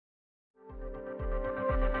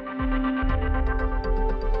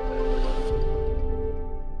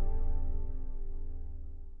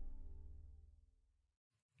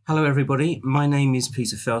Hello, everybody. My name is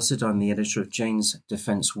Peter Felsted. I'm the editor of Jane's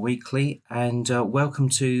Defence Weekly, and welcome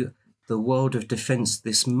to the World of Defence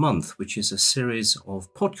this month, which is a series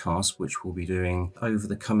of podcasts which we'll be doing over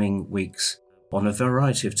the coming weeks on a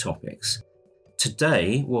variety of topics.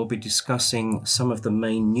 Today, we'll be discussing some of the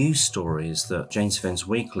main news stories that Jane's Defence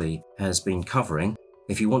Weekly has been covering.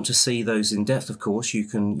 If you want to see those in depth, of course, you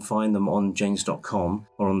can find them on janes.com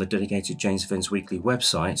or on the dedicated Jane's Defence Weekly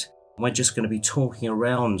website. We're just going to be talking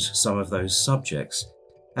around some of those subjects.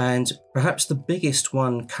 And perhaps the biggest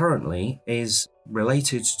one currently is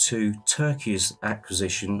related to Turkey's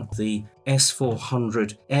acquisition of the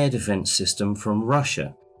S-400 air defense system from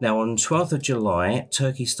Russia. Now, on 12th of July,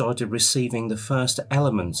 Turkey started receiving the first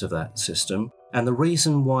elements of that system. And the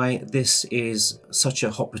reason why this is such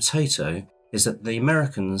a hot potato is that the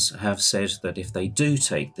Americans have said that if they do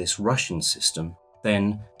take this Russian system,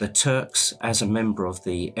 then the Turks, as a member of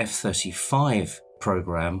the F-35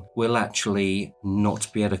 program, will actually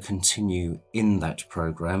not be able to continue in that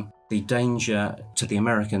program. The danger to the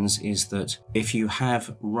Americans is that if you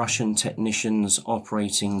have Russian technicians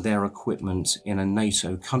operating their equipment in a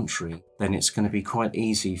NATO country, then it's going to be quite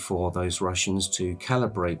easy for those Russians to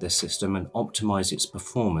calibrate their system and optimize its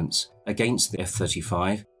performance against the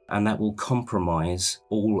F-35, and that will compromise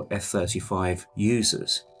all F-35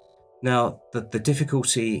 users. Now, the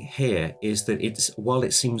difficulty here is that while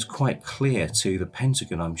it seems quite clear to the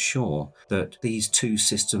Pentagon, I'm sure, that these two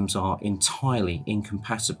systems are entirely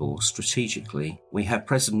incompatible strategically, we have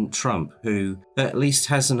President Trump, who at least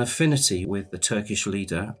has an affinity with the Turkish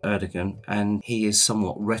leader, Erdogan, and he is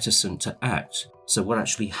somewhat reticent to act. So what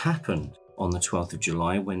actually happened on the 12th of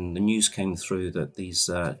July, when the news came through that these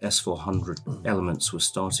S-400 elements were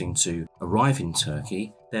starting to arrive in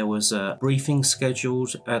Turkey, there was a briefing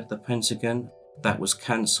scheduled at the Pentagon that was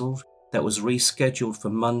cancelled. That was rescheduled for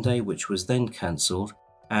Monday, which was then cancelled.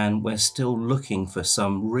 And we're still looking for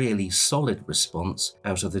some really solid response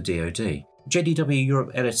out of the DoD. JDW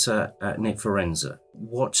Europe editor Nick Forenza,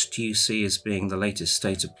 what do you see as being the latest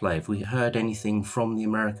state of play? Have we heard anything from the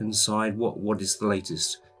American side? What is the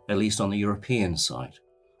latest, at least on the European side?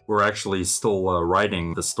 We're actually still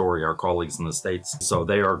writing the story, our colleagues in the States. So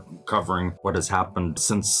they are covering what has happened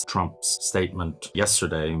since Trump's statement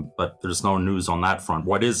yesterday, but there's no news on that front.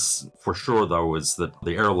 What is for sure, though, is that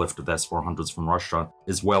the airlift of S-400s from Russia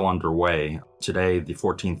is well underway. Today, the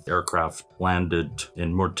 14th aircraft landed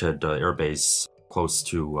in Murted Air Base close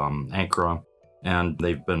to Ankara, and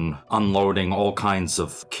they've been unloading all kinds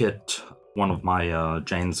of kit. One of my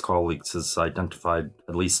Jane's colleagues has identified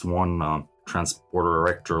at least one transporter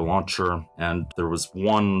erector launcher, and there was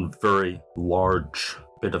one very large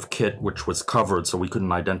bit of kit which was covered, so we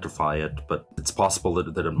couldn't identify it, but it's possible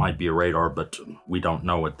that it might be a radar, but we don't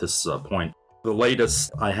know at this point. The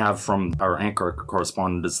latest I have from our Ankara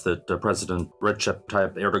correspondent is that President Recep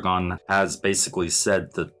Tayyip Erdogan has basically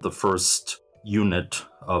said that the first unit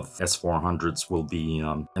of S-400s will be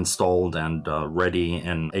installed and ready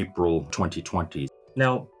in April 2020.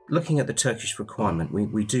 Now, looking at the Turkish requirement,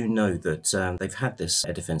 we do know that they've had this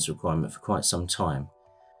air defense requirement for quite some time.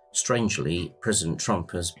 Strangely, President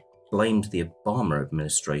Trump has blamed the Obama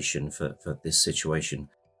administration for this situation.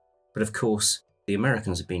 But of course, the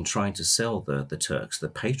Americans have been trying to sell the Turks the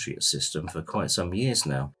Patriot system for quite some years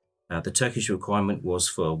now. The Turkish requirement was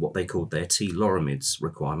for what they called their T-Loramids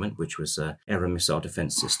requirement, which was an air and missile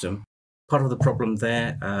defense system. Part of the problem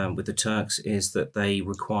there with the Turks is that they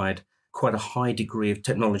required quite a high degree of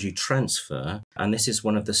technology transfer, and this is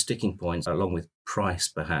one of the sticking points, along with price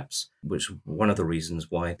perhaps, which one of the reasons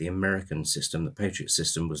why the American system, the Patriot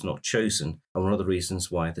system, was not chosen, and one of the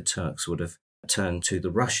reasons why the Turks would have turned to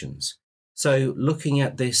the Russians. So looking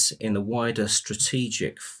at this in the wider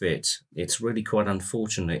strategic fit, it's really quite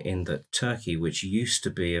unfortunate in that Turkey, which used to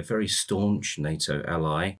be a very staunch NATO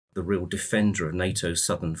ally, the real defender of NATO's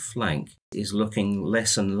southern flank, is looking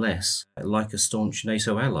less and less like a staunch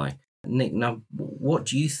NATO ally. Nick, now, what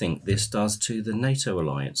do you think this does to the NATO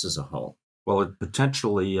alliance as a whole? Well, it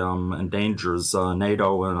potentially endangers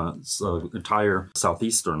NATO and its entire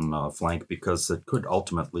southeastern flank, because it could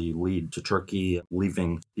ultimately lead to Turkey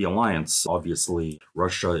leaving the alliance. Obviously,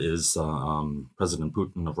 Russia is, President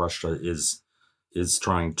Putin of Russia is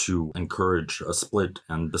trying to encourage a split,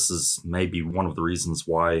 and this is maybe one of the reasons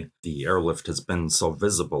why the airlift has been so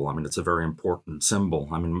visible. I mean, it's a very important symbol.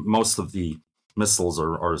 I mean, most of the missiles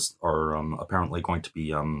are apparently going to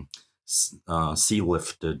be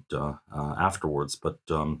sea-lifted afterwards, but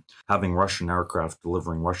having Russian aircraft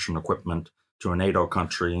delivering Russian equipment to a NATO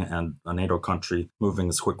country, and a NATO country moving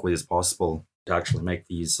as quickly as possible to actually make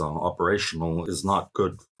these operational is not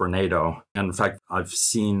good for NATO. And in fact, I've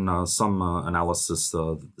seen some analysis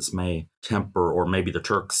that this may temper, or maybe the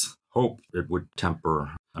Turks hope it would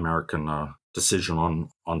temper American decision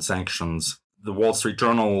on sanctions. The Wall Street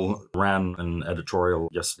Journal ran an editorial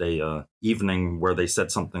yesterday evening where they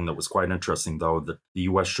said something that was quite interesting, though, that the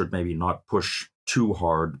U.S. should maybe not push too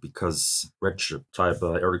hard because Recep Tayyip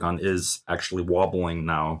Erdogan is actually wobbling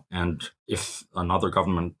now. And if another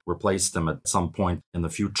government replaced him at some point in the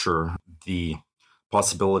future, the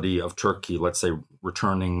possibility of Turkey, let's say,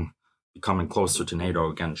 becoming closer to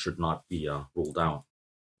NATO again should not be ruled out.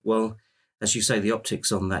 Well, as you say, the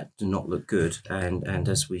optics on that do not look good. And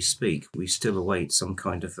as we speak, we still await some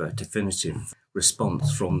kind of a definitive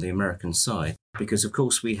response from the American side. Because, of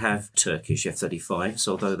course, we have Turkish F-35s,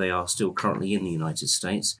 although they are still currently in the United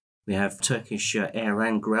States. We have Turkish air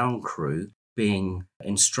and ground crew being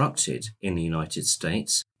instructed in the United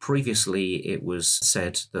States. Previously, it was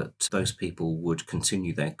said that those people would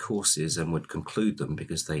continue their courses and would conclude them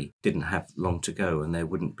because they didn't have long to go and there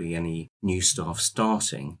wouldn't be any new staff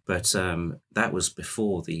starting. But that was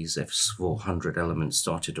before these S-400 elements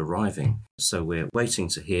started arriving. So we're waiting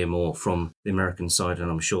to hear more from the American side,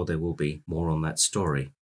 and I'm sure there will be more on that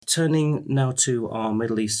story. Turning now to our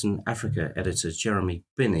Middle East and Africa editor, Jeremy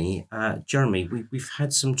Binney. Jeremy, we've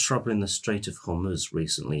had some trouble in the Strait of Hormuz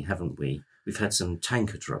recently, haven't we? We've had some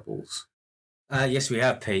tanker troubles. Yes, we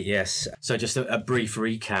have, Pete, yes. So just a brief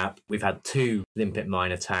recap. We've had 2 limpet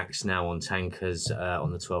mine attacks now on tankers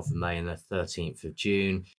on the 12th of May and the 13th of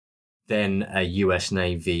June. Then a US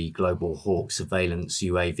Navy Global Hawk surveillance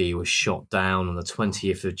UAV was shot down on the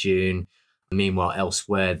 20th of June. Meanwhile,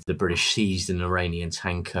 elsewhere, the British seized an Iranian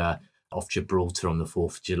tanker off Gibraltar on the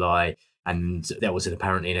 4th of July. And there was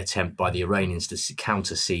apparently an attempt by the Iranians to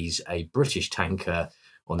counter-seize a British tanker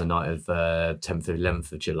on the night of 10th or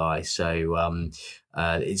 11th of July. So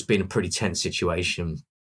it's been a pretty tense situation.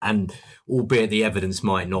 And albeit the evidence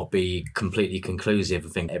might not be completely conclusive, I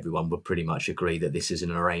think everyone would pretty much agree that this is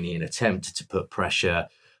an Iranian attempt to put pressure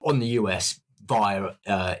on the US via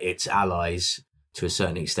its allies, to a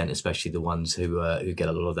certain extent, especially the ones who get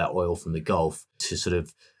a lot of that oil from the Gulf, to sort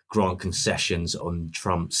of grant concessions on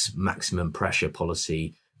Trump's maximum pressure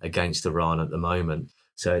policy against Iran at the moment.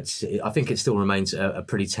 So I think it still remains a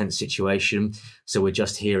pretty tense situation. So we're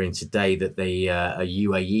just hearing today that a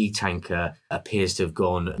UAE tanker appears to have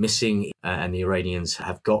gone missing, and the Iranians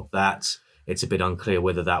have got that. It's a bit unclear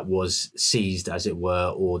whether that was seized, as it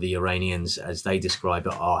were, or the Iranians, as they describe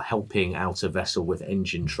it, are helping out a vessel with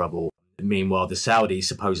engine trouble. Meanwhile, the Saudis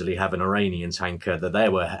supposedly have an Iranian tanker that they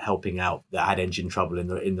were helping out that had engine trouble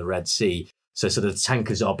in the Red Sea. So sort of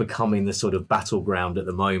tankers are becoming the sort of battleground at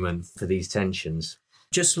the moment for these tensions.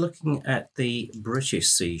 Just looking at the British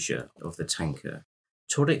seizure of the tanker,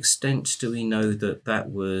 to what extent do we know that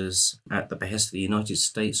that was at the behest of the United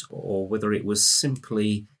States, or whether it was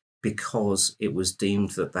simply because it was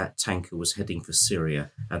deemed that that tanker was heading for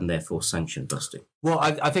Syria and therefore sanction busting? Well,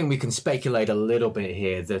 I think we can speculate a little bit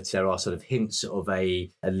here that there are sort of hints of at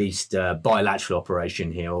least bilateral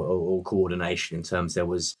operation here, or coordination, in terms there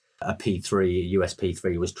was a US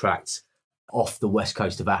P3 was tracked off the west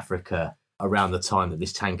coast of Africa around the time that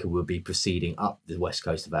this tanker would be proceeding up the west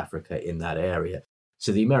coast of Africa in that area.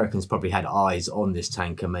 So the Americans probably had eyes on this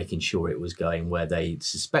tanker, making sure it was going where they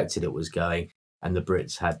suspected it was going. And the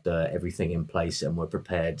Brits had everything in place and were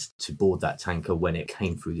prepared to board that tanker when it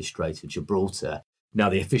came through the Strait of Gibraltar. Now,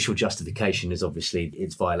 the official justification is obviously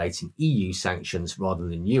it's violating EU sanctions rather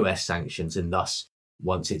than US sanctions. And thus,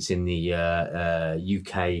 once it's in the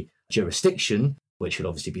UK jurisdiction, which would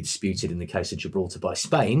obviously be disputed in the case of Gibraltar by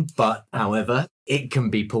Spain, but however, it can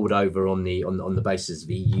be pulled over on the basis of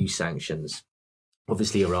EU sanctions.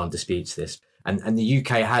 Obviously, Iran disputes this. And the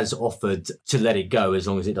UK has offered to let it go as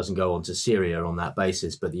long as it doesn't go on to Syria on that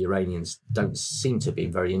basis. But the Iranians don't seem to be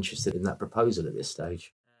very interested in that proposal at this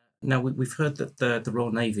stage. Now, we've heard that the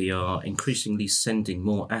Royal Navy are increasingly sending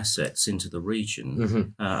more assets into the region. Mm-hmm.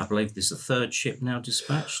 I believe there's a 3rd ship now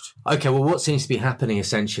dispatched. OK, well, what seems to be happening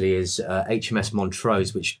essentially is HMS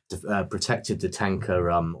Montrose, which protected the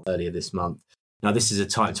tanker earlier this month. Now, this is a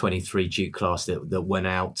Type 23 Duke class that went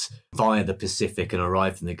out via the Pacific and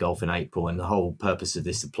arrived in the Gulf in April. And the whole purpose of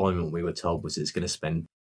this deployment, we were told, was it's going to spend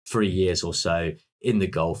 3 years or so in the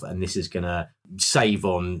Gulf. And this is going to save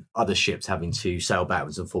on other ships having to sail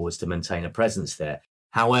backwards and forwards to maintain a presence there.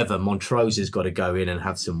 However, Montrose has got to go in and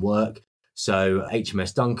have some work. So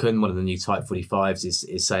HMS Duncan, one of the new Type 45s,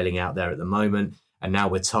 is sailing out there at the moment. And now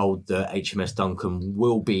we're told that HMS Duncan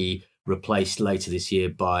will be replaced later this year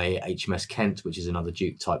by HMS Kent, which is another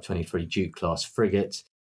Duke Type 23 Duke class frigate.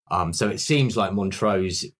 So it seems like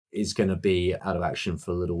Montrose is going to be out of action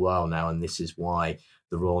for a little while now. And this is why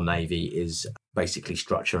the Royal Navy is basically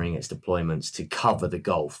structuring its deployments to cover the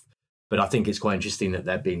Gulf. But I think it's quite interesting that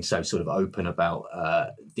they're being so sort of open about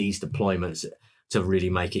these deployments to really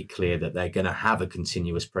make it clear that they're going to have a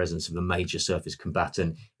continuous presence of a major surface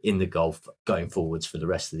combatant in the Gulf going forwards for the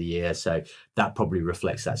rest of the year. So that probably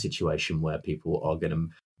reflects that situation where people are going to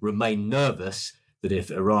remain nervous that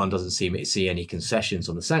if Iran doesn't see any concessions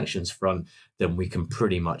on the sanctions front, then we can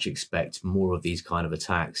pretty much expect more of these kind of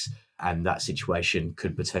attacks. And that situation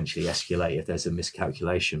could potentially escalate if there's a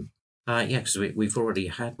miscalculation. Yeah, because we've already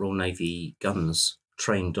had Royal Navy guns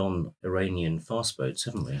trained on Iranian fast boats,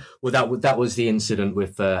 haven't we? Well, that was the incident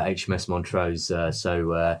with HMS Montrose.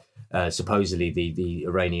 Supposedly the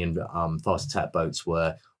Iranian fast attack boats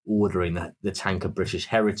were ordering the tanker British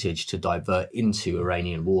Heritage to divert into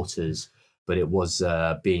Iranian waters, but it was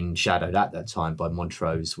being shadowed at that time by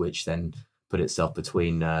Montrose, which then put itself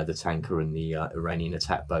between the tanker and the Iranian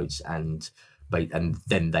attack boats, and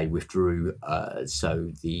then they withdrew, so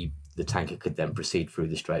the tanker could then proceed through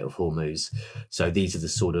the Strait of Hormuz. So these are the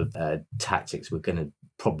sort of tactics we're going to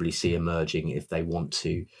probably see emerging if they want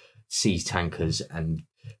to seize tankers, and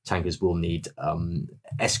tankers will need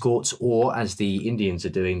escorts, or as the Indians are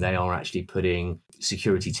doing, they are actually putting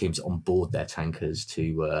security teams on board their tankers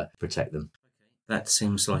to protect them. That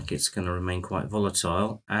seems like it's going to remain quite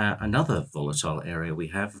volatile. Another volatile area we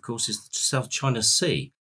have, of course, is the South China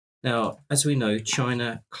Sea. Now, as we know,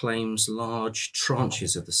 China claims large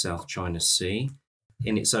tranches of the South China Sea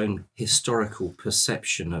in its own historical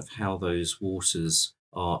perception of how those waters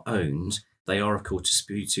are owned. They are, of course,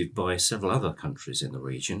 disputed by several other countries in the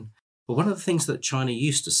region. But one of the things that China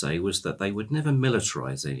used to say was that they would never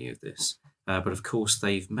militarize any of this. But of course,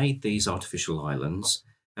 they've made these artificial islands,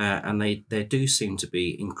 and there do seem to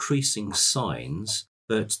be increasing signs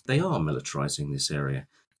that they are militarizing this area.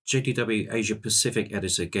 JDW Asia Pacific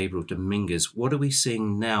editor Gabriel Dominguez, what are we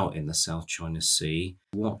seeing now in the South China Sea?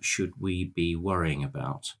 What should we be worrying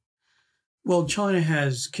about? Well, China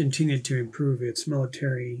has continued to improve its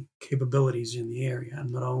military capabilities in the area,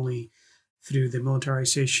 and not only through the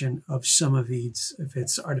militarization of some of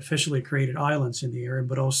its artificially created islands in the area,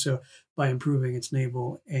 but also by improving its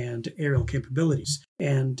naval and aerial capabilities.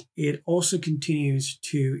 And it also continues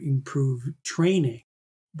to improve training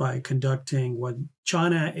by conducting what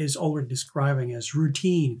China is already describing as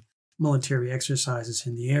routine military exercises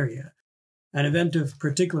in the area. An event of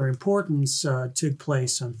particular importance took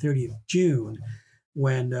place on 30th June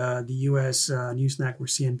when the U.S. news network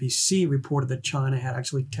CNBC reported that China had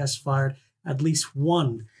actually test-fired at least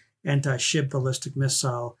one anti-ship ballistic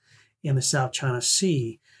missile in the South China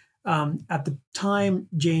Sea. At the time,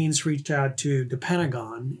 Janes reached out to the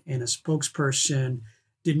Pentagon, and a spokesperson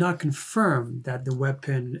did not confirm that the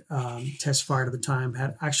weapon test-fired at the time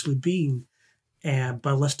had actually been a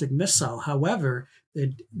ballistic missile. However,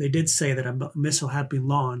 they did say that a missile had been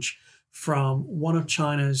launched from one of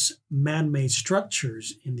China's man-made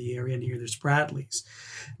structures in the area near the Spratlys.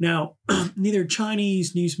 Now, neither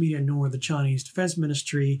Chinese news media nor the Chinese Defense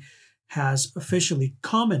Ministry has officially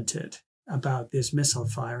commented about this missile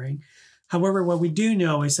firing. However, what we do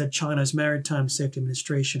know is that China's Maritime Safety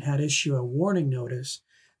Administration had issued a warning notice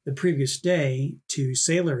the previous day to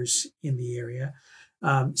sailors in the area,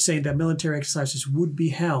 saying that military exercises would be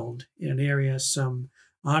held in an area some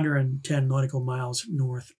 110 nautical miles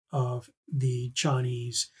north of the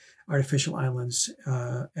Chinese artificial islands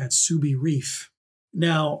at Subi Reef.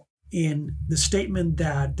 Now, in the statement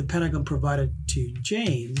that the Pentagon provided to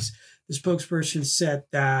Janes, the spokesperson said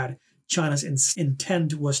that China's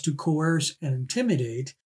intent was to coerce and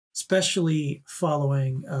intimidate, especially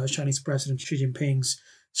following Chinese President Xi Jinping's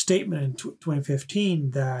statement in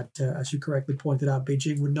 2015 that, as you correctly pointed out,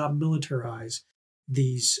 Beijing would not militarize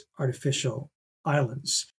these artificial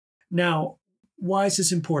islands. Now, why is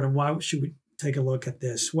this important? Why should we take a look at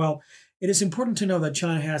this? Well, it is important to know that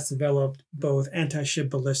China has developed both anti-ship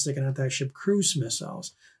ballistic and anti-ship cruise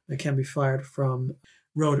missiles that can be fired from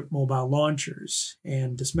road mobile launchers.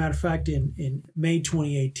 And as a matter of fact, in May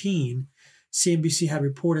 2018, CNBC had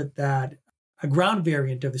reported that a ground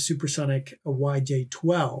variant of the supersonic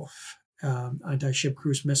YJ-12 anti-ship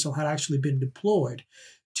cruise missile had actually been deployed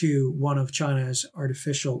to one of China's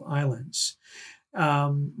artificial islands.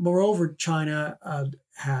 Moreover, China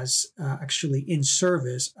has actually in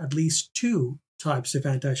service at least two types of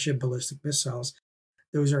anti-ship ballistic missiles.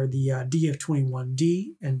 Those are the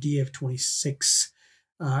DF-21D and DF-26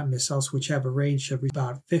 missiles, which have a range of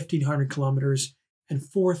about 1,500 kilometers and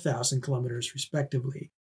 4,000 kilometers,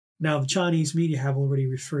 respectively. Now, the Chinese media have already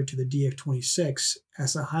referred to the DF-26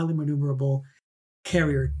 as a highly maneuverable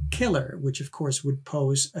carrier killer, which of course would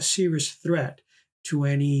pose a serious threat to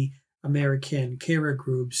any American carrier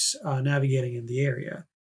groups navigating in the area.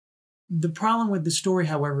 The problem with the story,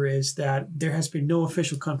 however, is that there has been no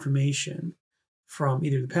official confirmation from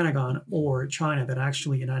either the Pentagon or China that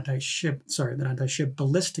actually an anti-ship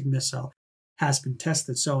ballistic missile has been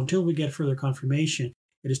tested. So until we get further confirmation,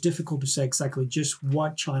 it is difficult to say exactly just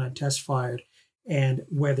what China test fired and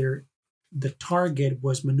whether the target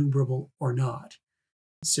was maneuverable or not.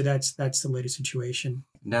 So that's the latest situation.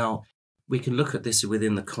 Now, we can look at this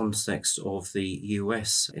within the context of the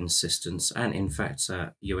US insistence, and in fact,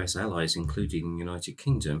 US allies, including the United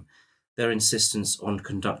Kingdom, their insistence on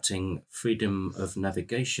conducting freedom of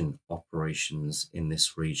navigation operations in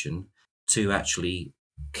this region to actually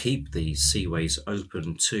keep these seaways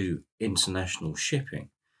open to international shipping.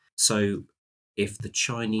 So if the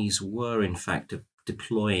Chinese were in fact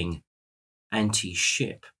deploying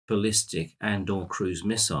anti-ship ballistic and/or cruise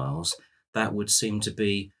missiles, that would seem to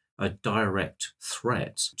be a direct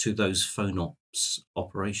threat to those FONOPS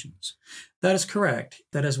operations. That is correct.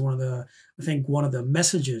 That is one of the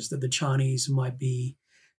messages that the Chinese might be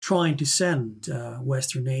trying to send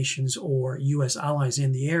Western nations or U.S. allies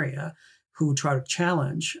in the area who try to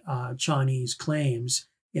challenge Chinese claims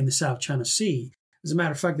in the South China Sea. As a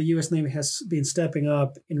matter of fact, the U.S. Navy has been stepping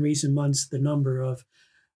up in recent months the number of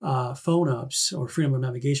FONOPS, or freedom of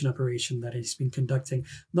navigation operation, that it's been conducting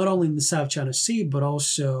not only in the South China Sea, but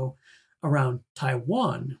also around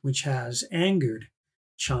Taiwan, which has angered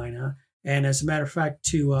China. And as a matter of fact,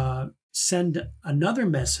 to send another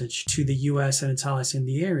message to the U.S. and its allies in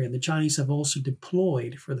the area, the Chinese have also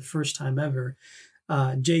deployed, for the first time ever,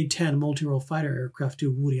 J-10 multi-role fighter aircraft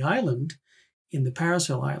to Woody Island in the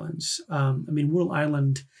Paracel Islands. Woody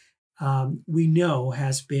Island, we know,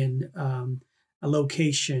 has been a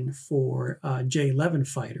location for J-11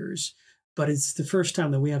 fighters, but it's the first time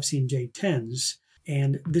that we have seen J-10s.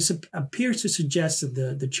 And this appears to suggest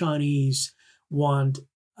that the Chinese want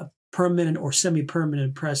a permanent or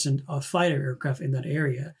semi-permanent presence of fighter aircraft in that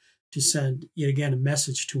area to send, yet again, a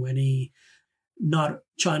message to any not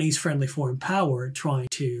Chinese-friendly foreign power trying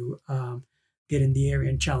to get in the area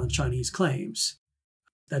and challenge Chinese claims.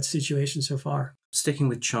 That's the situation so far. Sticking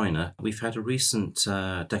with China, we've had a recent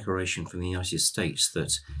declaration from the United States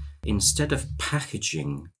that instead of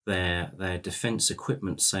packaging their defense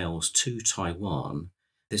equipment sales to Taiwan,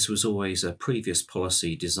 this was always a previous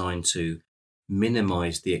policy designed to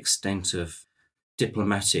minimize the extent of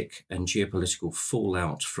diplomatic and geopolitical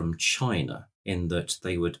fallout from China, in that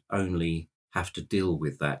they would only have to deal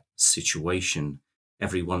with that situation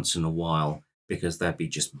every once in a while, because they'd be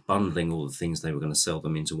just bundling all the things they were going to sell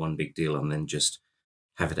them into one big deal and then just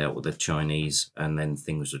have it out with the Chinese, and then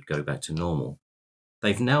things would go back to normal.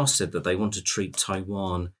 They've now said that they want to treat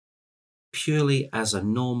Taiwan purely as a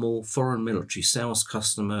normal foreign military sales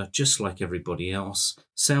customer, just like everybody else.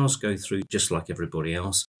 Sales go through just like everybody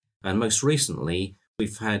else. And most recently,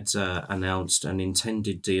 we've had announced an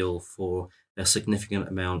intended deal for a significant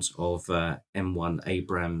amount of M1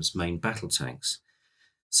 Abrams main battle tanks.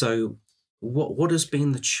 So what has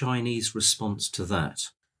been the Chinese response to that?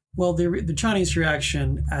 Well, the Chinese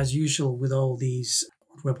reaction, as usual with all these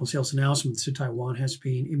weapon sales announcements to Taiwan, has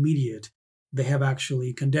been immediate. They have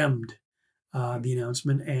actually condemned the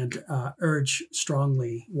announcement and urged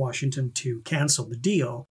strongly Washington to cancel the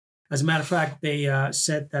deal. As a matter of fact, they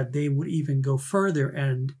said that they would even go further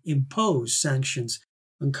and impose sanctions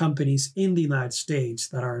on companies in the United States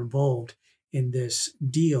that are involved in this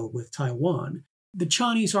deal with Taiwan. The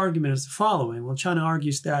Chinese argument is the following. Well, China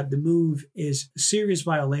argues that the move is a serious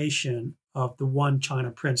violation of the One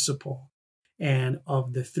China principle and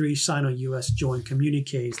of the 3 Sino-US joint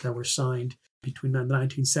communiques that were signed between the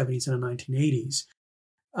 1970s and the 1980s.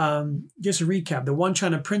 Just a recap, the One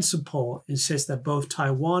China principle insists that both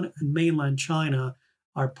Taiwan and mainland China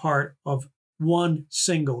are part of one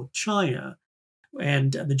single China.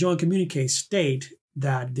 And the joint communiques state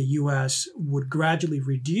that the U.S. would gradually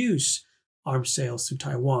reduce arms sales to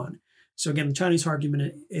Taiwan. So again, the Chinese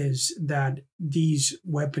argument is that these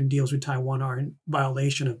weapon deals with Taiwan are in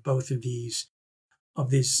violation of both of these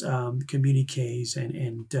communiques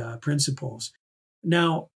and principles.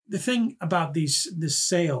 Now, the thing about these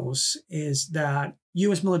sales is that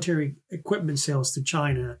U.S. military equipment sales to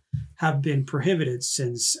China have been prohibited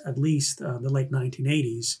since at least the late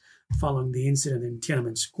 1980s, following the incident in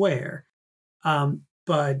Tiananmen Square.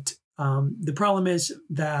 But the problem is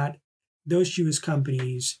that those U.S.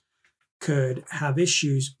 companies could have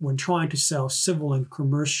issues when trying to sell civil and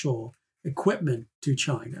commercial equipment to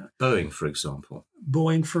China. Boeing, for example.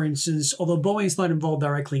 Boeing, for instance, although Boeing is not involved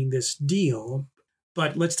directly in this deal,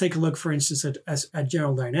 But let's take a look, for instance, at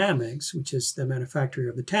General Dynamics, which is the manufacturer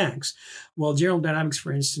of the tanks. Well, General Dynamics,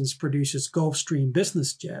 for instance, produces Gulfstream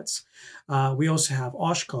business jets. We also have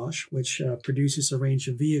Oshkosh, which produces a range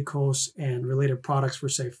of vehicles and related products for,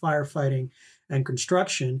 say, firefighting and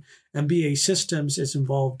construction. And BAE Systems is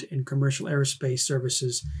involved in commercial aerospace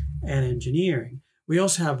services and engineering. We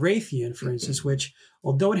also have Raytheon, for instance, which,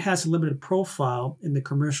 although it has a limited profile in the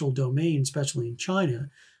commercial domain, especially in China,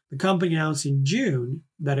 the company announced in June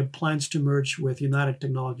that it plans to merge with United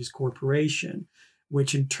Technologies Corporation,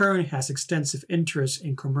 which in turn has extensive interest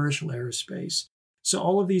in commercial aerospace. So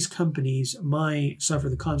all of these companies might suffer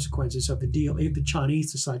the consequences of the deal if the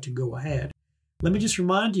Chinese decide to go ahead. Let me just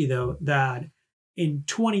remind you, though, that in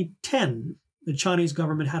 2010, the Chinese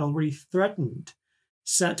government had already threatened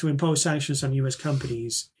to impose sanctions on U.S.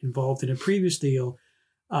 companies involved in a previous deal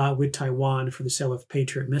with Taiwan for the sale of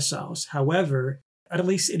Patriot missiles. However, at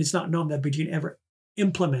least it is not known that Beijing ever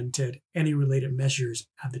implemented any related measures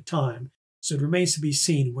at the time. So it remains to be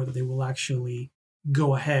seen whether they will actually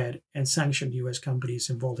go ahead and sanction U.S. companies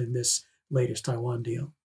involved in this latest Taiwan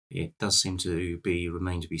deal. It does seem to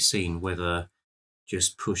remain to be seen whether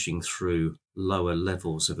just pushing through lower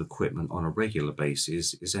levels of equipment on a regular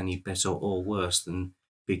basis is any better or worse than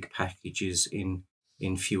big packages in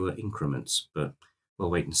fewer increments. But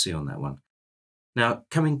we'll wait and see on that one. Now,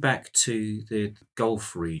 coming back to the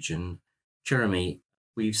Gulf region, Jeremy,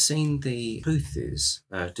 we've seen the Houthis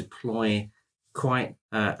deploy quite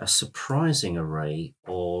a surprising array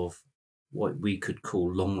of what we could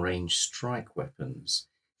call long-range strike weapons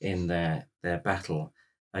in their battle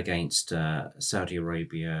against Saudi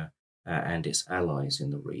Arabia and its allies in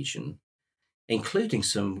the region, including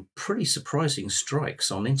some pretty surprising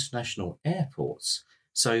strikes on international airports.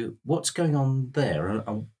 So what's going on there,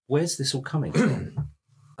 and where's this all coming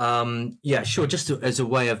from? Yeah, sure. Just as a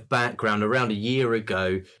way of background, around a year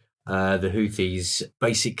ago, the Houthis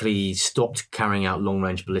basically stopped carrying out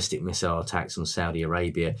long-range ballistic missile attacks on Saudi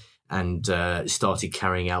Arabia and started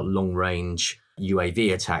carrying out long-range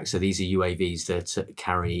UAV attacks. So these are UAVs that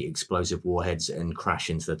carry explosive warheads and crash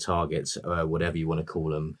into the targets, whatever you want to call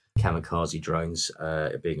them, kamikaze drones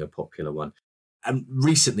being a popular one. And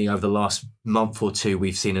recently, over the last month or two,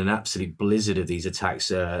 we've seen an absolute blizzard of these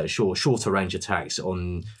attacks, shorter range attacks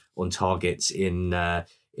on targets in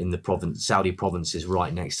the province, Saudi provinces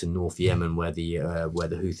right next to North Yemen, where the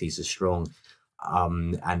Houthis are strong,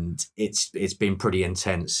 and it's been pretty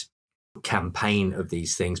intense campaign of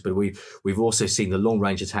these things. But we've also seen the long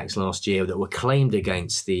range attacks last year that were claimed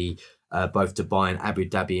against the both Dubai and Abu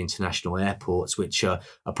Dhabi international airports, which are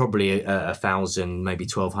probably 1,000, maybe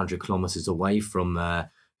 1,200 kilometers away from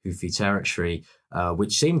Houthi territory,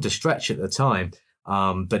 which seemed to stretch at the time.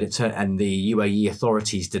 But and the UAE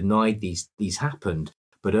authorities denied these happened.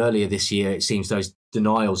 But earlier this year, it seems those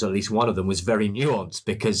denials, at least one of them, was very nuanced,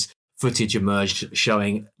 because footage emerged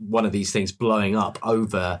showing one of these things blowing up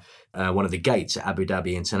over one of the gates at Abu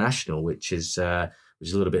Dhabi International, which is a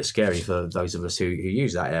little bit scary for those of us who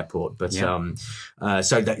use that airport. But yeah.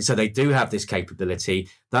 So they do have this capability.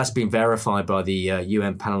 That's been verified by the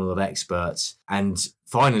UN panel of experts. And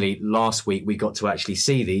finally, last week, we got to actually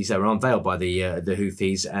see these. They were unveiled by the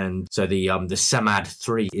Houthis. And so the Samad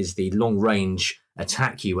 3 is the long-range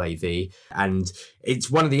attack UAV. And it's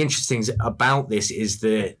one of the interesting things about this is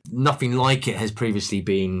that nothing like it has previously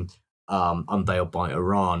been unveiled by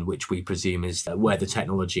Iran, which we presume is where the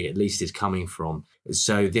technology at least is coming from.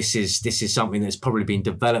 So this is something that's probably been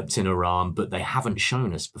developed in Iran, but they haven't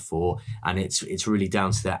shown us before, and it's really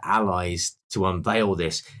down to their allies to unveil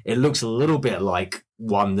this. It looks a little bit like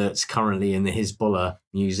one that's currently in the Hezbollah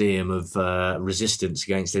Museum of Resistance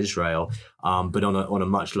against Israel, but on a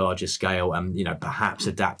much larger scale, and perhaps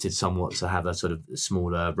adapted somewhat to have a sort of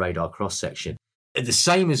smaller radar cross section. The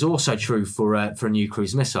same is also true for a new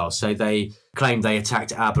cruise missile. So they claimed they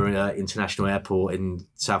attacked Aba International Airport in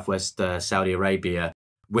southwest Saudi Arabia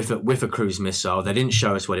with a cruise missile. They didn't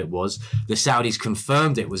show us what it was. The Saudis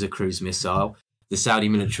confirmed it was a cruise missile. The Saudi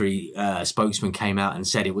military spokesman came out and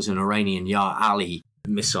said it was an Iranian Yar Ali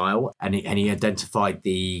missile, and he identified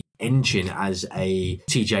the engine as a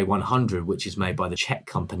TJ-100, which is made by the Czech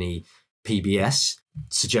company PBS,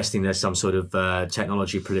 suggesting there's some sort of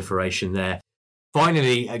technology proliferation there.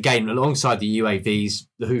 Finally, again, alongside the UAVs,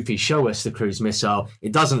 the Houthis show us the cruise missile.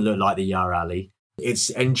 It doesn't look like the Yar Ali. Its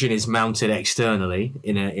engine is mounted externally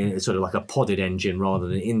in a sort of like a podded engine rather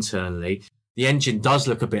than internally. The engine does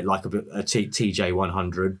look a bit like a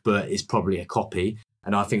TJ-100, but it's probably a copy.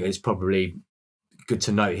 And I think it's probably good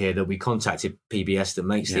to note here that we contacted PBS that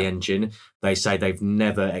makes the engine. They say they've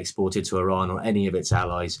never exported to Iran or any of its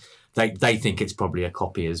allies. They think it's probably a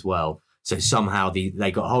copy as well. So somehow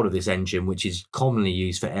they got hold of this engine, which is commonly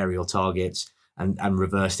used for aerial targets, and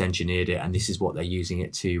reverse engineered it. And this is what they're using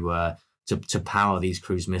it to power these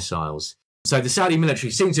cruise missiles. So the Saudi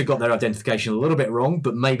military seems to have got their identification a little bit wrong,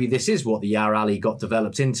 but maybe this is what the Yar Ali got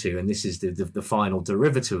developed into, and this is the final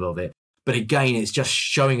derivative of it. But again, it's just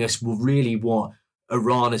showing us really what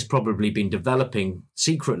Iran has probably been developing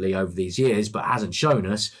secretly over these years, but hasn't shown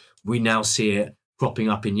us. We now see it cropping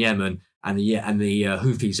up in Yemen, and the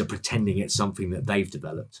Houthis are pretending it's something that they've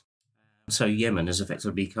developed. So Yemen has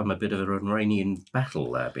effectively become a bit of an Iranian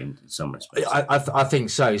battle lab in some respects. I think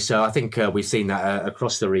so. So I think we've seen that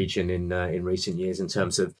across the region in recent years in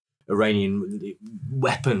terms of Iranian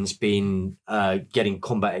weapons being getting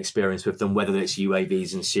combat experience with them, whether it's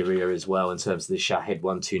UAVs in Syria as well, in terms of the Shahid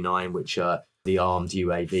 129, which are the armed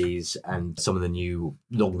UAVs, and some of the new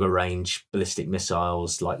longer range ballistic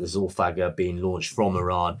missiles like the Zulfagar being launched from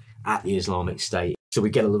Iran at the Islamic State. So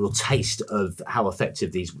we get a little taste of how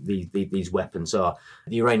effective these weapons are.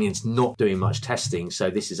 The Iranians not doing much testing, so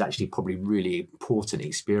this is actually probably really important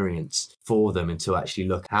experience for them, and to actually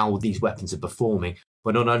look how these weapons are performing.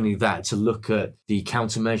 But not only that, to look at the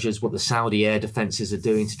countermeasures, what the Saudi air defences are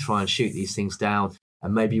doing to try and shoot these things down,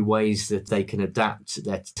 and maybe ways that they can adapt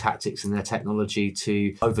their tactics and their technology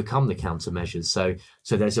to overcome the countermeasures. So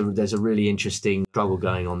there's a really interesting struggle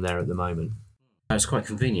going on there at the moment. It's quite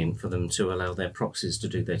convenient for them to allow their proxies to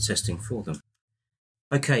do their testing for them.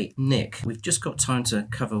 Okay, Nick, we've just got time to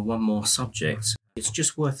cover one more subject. It's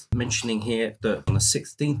just worth mentioning here that on the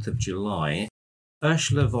 16th of July,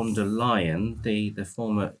 Ursula von der Leyen, the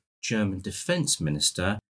former German defence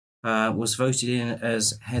minister, was voted in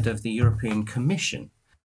as head of the European Commission.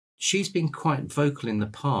 She's been quite vocal in the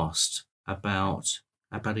past about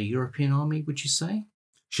a European army, would you say?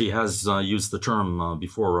 She has used the term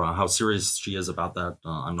before. How serious she is about that,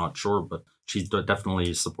 I'm not sure, but she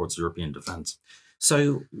definitely supports European defence.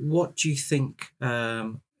 So what do you think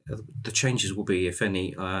the changes will be, if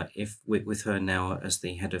any, if with her now as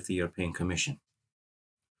the head of the European Commission?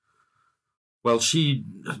 Well, she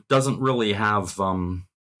doesn't really have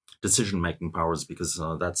decision-making powers, because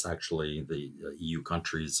that's actually the EU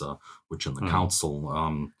countries which in the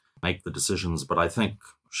Council make the decisions. But I think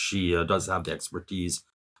she does have the expertise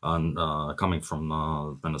coming from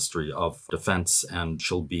the Ministry of Defense, and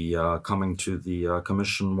she'll be coming to the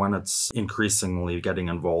Commission when it's increasingly getting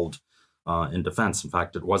involved in defense. In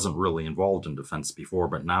fact, it wasn't really involved in defense before,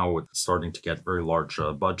 but now it's starting to get very large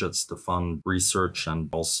budgets to fund research and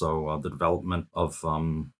also the development of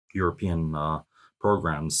European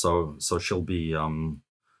programs. So she'll be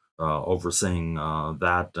overseeing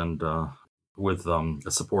that, and with a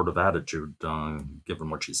supportive attitude, given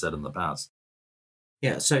what she said in the past.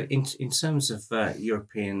 Yeah, so in terms of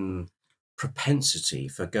European propensity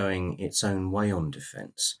for going its own way on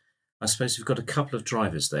defence, I suppose we've got a couple of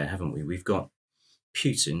drivers there, haven't we? We've got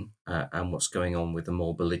Putin and what's going on with the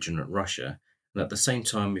more belligerent Russia. And at the same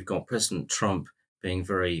time, we've got President Trump being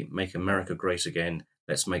very make America great again,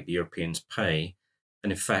 let's make the Europeans pay.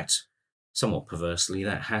 And in fact, somewhat perversely,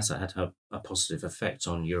 that has had a positive effect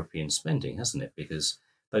on European spending, hasn't it? Because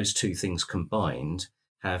those two things combined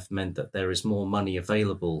have meant that there is more money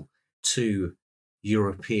available to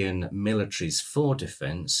European militaries for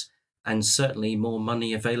defence, and certainly more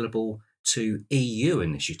money available to EU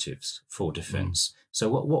initiatives for defence. So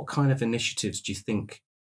what kind of initiatives do you think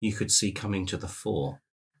you could see coming to the fore?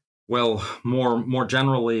 Well, more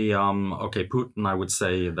generally, okay, Putin, I would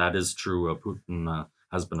say that is true. Putin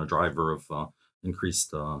has been a driver of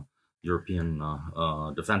increased European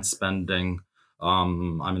defense spending. I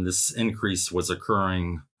mean, this increase was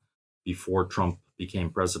occurring before Trump became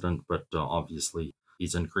president, but obviously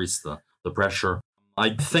he's increased the pressure.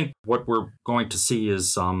 I think what we're going to see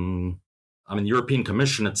is, I mean, the European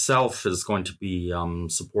Commission itself is going to be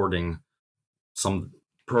supporting some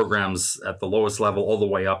programs at the lowest level all the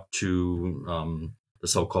way up to the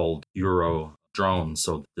so-called Euro drone.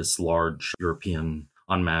 So this large European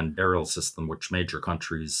unmanned aerial system, which major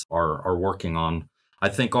countries are working on. I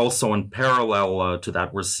think also in parallel to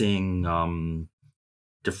that, we're seeing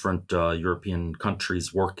different European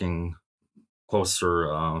countries working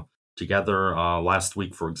closer together. Last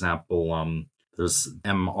week, for example, there's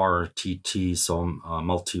MRTT, so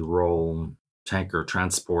multi-role tanker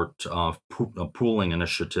transport pooling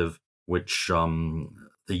initiative, which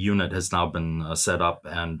the unit has now been set up,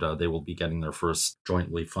 and they will be getting their first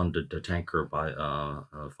jointly funded tanker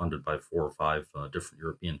funded by 4 or 5 different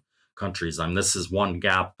European countries. I mean, this is one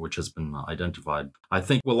gap which has been identified. I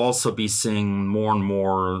think we'll also be seeing more and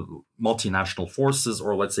more multinational forces,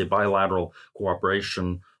 or let's say bilateral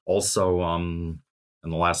cooperation, also in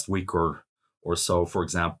the last week or or so. For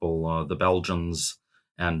example, the Belgians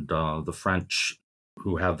and the French,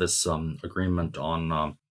 who have this agreement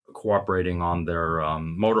on cooperating on their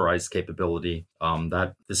motorized capability,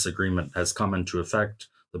 that this agreement has come into effect.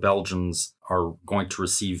 The Belgians are going to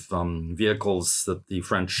receive vehicles that the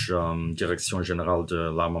French Direction Générale de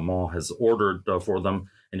l'Armement has ordered for them.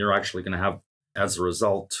 And you're actually going to have, as a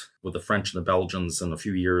result, with the French and the Belgians in a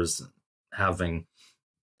few years, having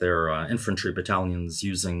their infantry battalions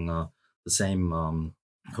using the same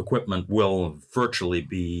equipment will virtually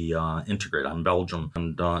be integrated. And Belgium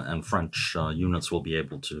and French units will be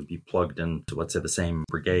able to be plugged into, let's say, the same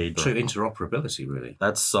brigade. True interoperability, really.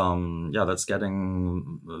 That's that's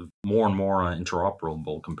getting more and more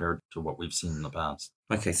interoperable compared to what we've seen in the past.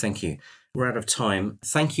 Okay, thank you. We're out of time.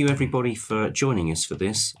 Thank you, everybody, for joining us for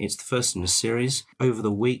this. It's the first in a series. Over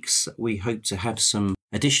the weeks, we hope to have some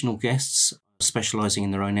additional guests specialising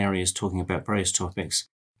in their own areas, talking about various topics.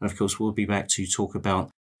 And of course, we'll be back to talk about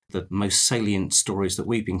the most salient stories that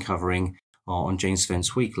we've been covering on Jane's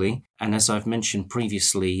Defence Weekly. And as I've mentioned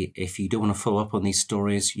previously, if you do want to follow up on these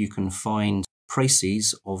stories, you can find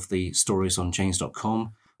précis of the stories on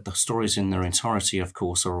janes.com. The stories in their entirety, of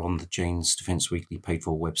course, are on the Jane's Defence Weekly paid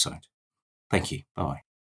for website. Thank you. Bye.